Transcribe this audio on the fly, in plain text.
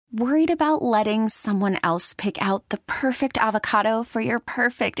Worried about letting someone else pick out the perfect avocado for your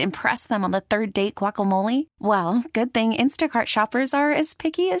perfect impress them on the third date guacamole? Well, good thing Instacart shoppers are as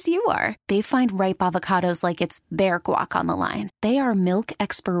picky as you are. They find ripe avocados like it's their guac on the line. They are milk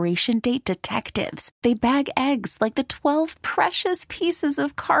expiration date detectives. They bag eggs like the 12 precious pieces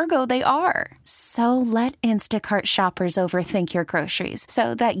of cargo they are. So let Instacart shoppers overthink your groceries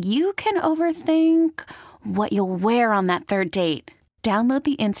so that you can overthink what you'll wear on that third date. Download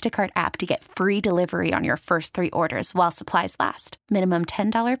the Instacart app to get free delivery on your first 3 orders while supplies last. Minimum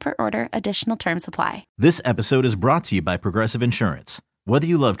 $10 per order. Additional terms apply. This episode is brought to you by Progressive Insurance. Whether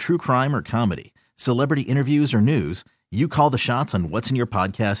you love true crime or comedy, celebrity interviews or news, you call the shots on what's in your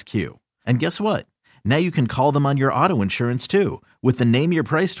podcast queue. And guess what? Now you can call them on your auto insurance too with the Name Your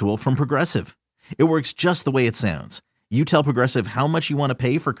Price tool from Progressive. It works just the way it sounds. You tell Progressive how much you want to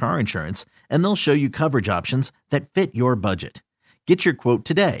pay for car insurance, and they'll show you coverage options that fit your budget. Get your quote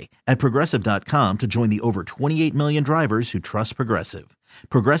today at Progressive.com to join the over 28 million drivers who trust Progressive.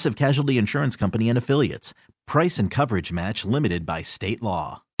 Progressive Casualty Insurance Company and Affiliates. Price and coverage match limited by state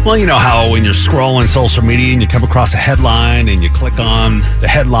law. Well, you know how when you're scrolling social media and you come across a headline and you click on the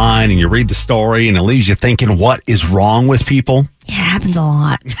headline and you read the story and it leaves you thinking, what is wrong with people? Yeah, it happens a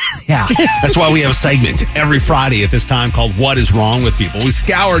lot. Yeah, that's why we have a segment every Friday at this time called What is Wrong with People. We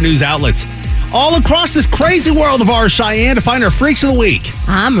scour news outlets all across this crazy world of ours, Cheyenne, to find our freaks of the week.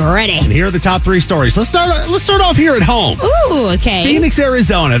 I'm ready. And here are the top 3 stories. Let's start off here at home. Ooh, okay. Phoenix,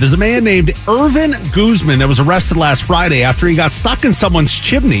 Arizona. There's a man named Irvin Guzman that was arrested last Friday after he got stuck in someone's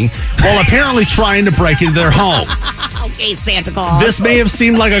chimney while apparently trying to break into their home. Okay, Santa Claus. This may have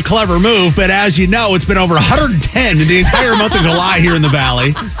seemed like a clever move, but as you know, it's been over 110 in the entire month of July here in the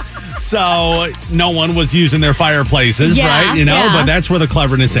Valley. So no one was using their fireplaces, right? You know, but that's where the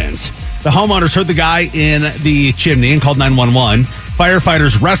cleverness ends. The homeowners heard the guy in the chimney and called 911.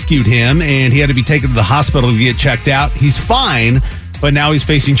 Firefighters rescued him, and he had to be taken to the hospital to get checked out. He's fine, but now he's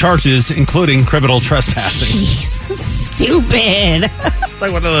facing charges, including criminal trespassing. Jeez, stupid. It's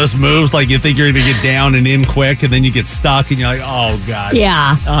like one of those moves, like you think you're going to get down and in quick, and then you get stuck, and you're like, oh, God. Yeah.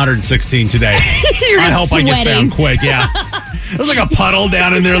 116 today. I hope sweating. I get found quick, yeah. There's like a puddle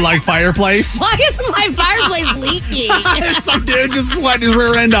down in there, like fireplace. Why is my fireplace leaking? Some dude just sweating his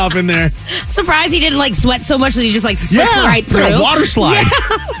rear end off in there. Surprised he didn't like sweat so much that he just like slipped right through. Like a water slide.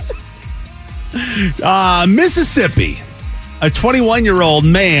 Mississippi. A 21-year-old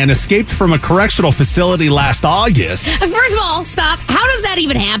man escaped from a correctional facility last August. First of all, stop. How does that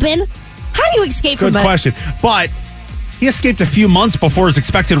even happen? How do you escape from Good question. But he escaped a few months before his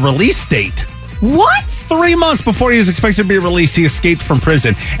expected release date. What? 3 months before he was expected to be released, he escaped from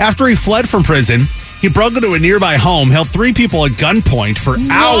prison. After he fled from prison, he broke into a nearby home, held 3 people at gunpoint for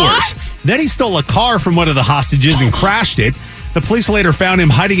hours. Then he stole a car from one of the hostages and crashed it. The police later found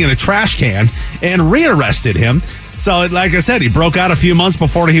him hiding in a trash can and rearrested him. So, like I said, he broke out a few months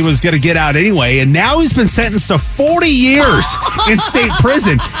before he was going to get out anyway, and now he's been sentenced to 40 years in state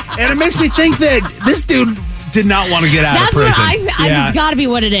prison. And it makes me think that this dude did not want to get out of prison. That's got to be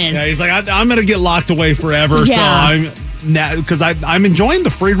what it is. Yeah, he's like, I'm going to get locked away forever. Yeah. So I'm now because I'm enjoying the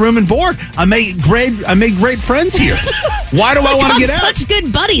free room and board. I made great friends here. Why do I want to get out? Such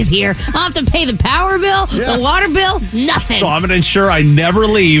good buddies here. I'll have to pay the power bill, the water bill, nothing. So I'm going to ensure I never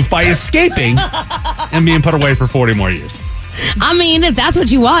leave by escaping and being put away for 40 more years. I mean, if that's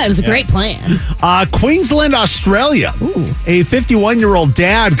what you want, it was a great plan. Queensland, Australia. Ooh. A 51-year-old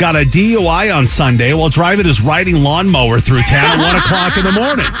dad got a DUI on Sunday while driving his riding lawnmower through town at 1 o'clock in the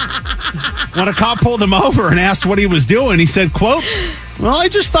morning. When a cop pulled him over and asked what he was doing, he said, quote, "Well, I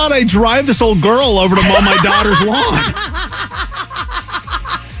just thought I'd drive this old girl over to mow my daughter's lawn."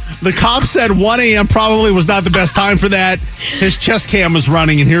 The cop said 1 a.m. probably was not the best time for that. His chest cam was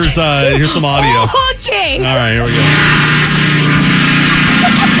running, and here's some audio. Okay. All right, here we go.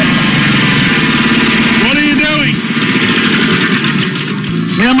 What are you doing?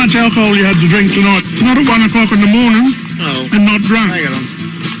 How much alcohol you had to drink tonight? Not at 1 o'clock in the morning. Oh. And not drunk. I got him.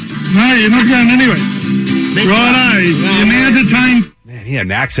 No, you're not going anyway. Righto. You're now detained. Man, he had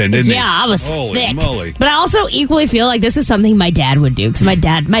an accent, didn't he? Yeah, I was Holy thick. moly. But I also equally feel like this is something my dad would do because my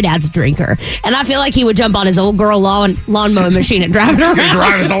dad's a drinker, and I feel like he would jump on his old girl lawn mowing machine and drive it around.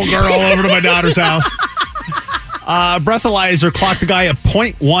 Drive his old girl over to my daughter's house. Breathalyzer clocked the guy at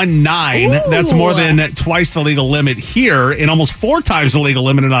 0.19. Ooh. That's more than twice the legal limit here and almost 4 times the legal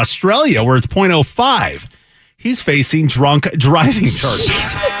limit in Australia, where it's 0.05. He's facing drunk driving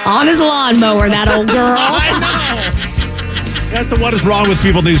charges. On his lawnmower, that old girl. I know. That's the What is Wrong with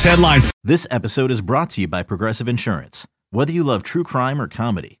People news headlines. This episode is brought to you by Progressive Insurance. Whether you love true crime or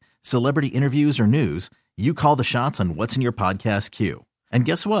comedy, celebrity interviews or news, you call the shots on what's in your podcast queue. And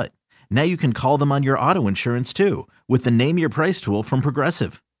guess what? Now you can call them on your auto insurance too with the Name Your Price tool from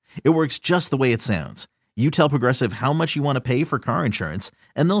Progressive. It works just the way it sounds. You tell Progressive how much you want to pay for car insurance,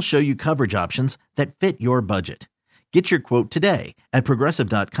 and they'll show you coverage options that fit your budget. Get your quote today at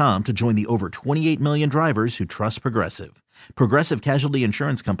Progressive.com to join the over 28 million drivers who trust Progressive. Progressive Casualty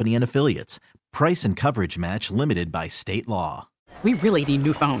Insurance Company and Affiliates. Price and coverage match limited by state law. We really need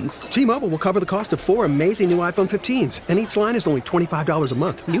new phones. T-Mobile will cover the cost of 4 amazing new iPhone 15s, and each line is only $25 a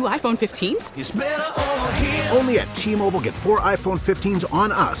month. New iPhone 15s? It's better over here. Only at T-Mobile, get 4 iPhone 15s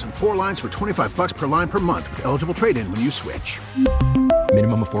on us and 4 lines for $25 per line per month with eligible trade-in when you switch.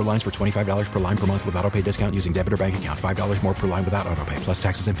 Minimum of 4 lines for $25 per line per month with autopay discount using debit or bank account. $5 more per line without autopay, plus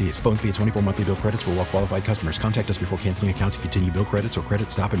taxes and fees. Phone fee at 24 monthly bill credits for well-qualified customers. Contact us before canceling account to continue bill credits or credit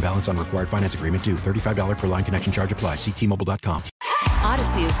stop and balance on required finance agreement due. $35 per line connection charge applies. See T-Mobile.com.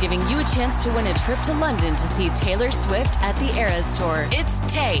 Odyssey is giving you a chance to win a trip to London to see Taylor Swift at the Eras Tour. It's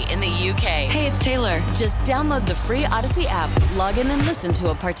Tay in the UK. Hey, it's Taylor. Just download the free Odyssey app, log in and listen to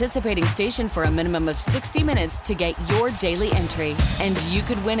a participating station for a minimum of 60 minutes to get your daily entry. And you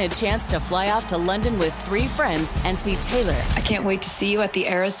could win a chance to fly off to London with 3 friends and see Taylor. I can't wait to see you at the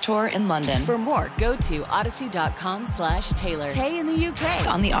Eras Tour in London. For more, go to odyssey.com/Taylor. Tay in the UK. It's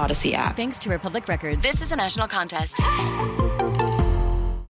on the Odyssey app. Thanks to Republic Records. This is a national contest.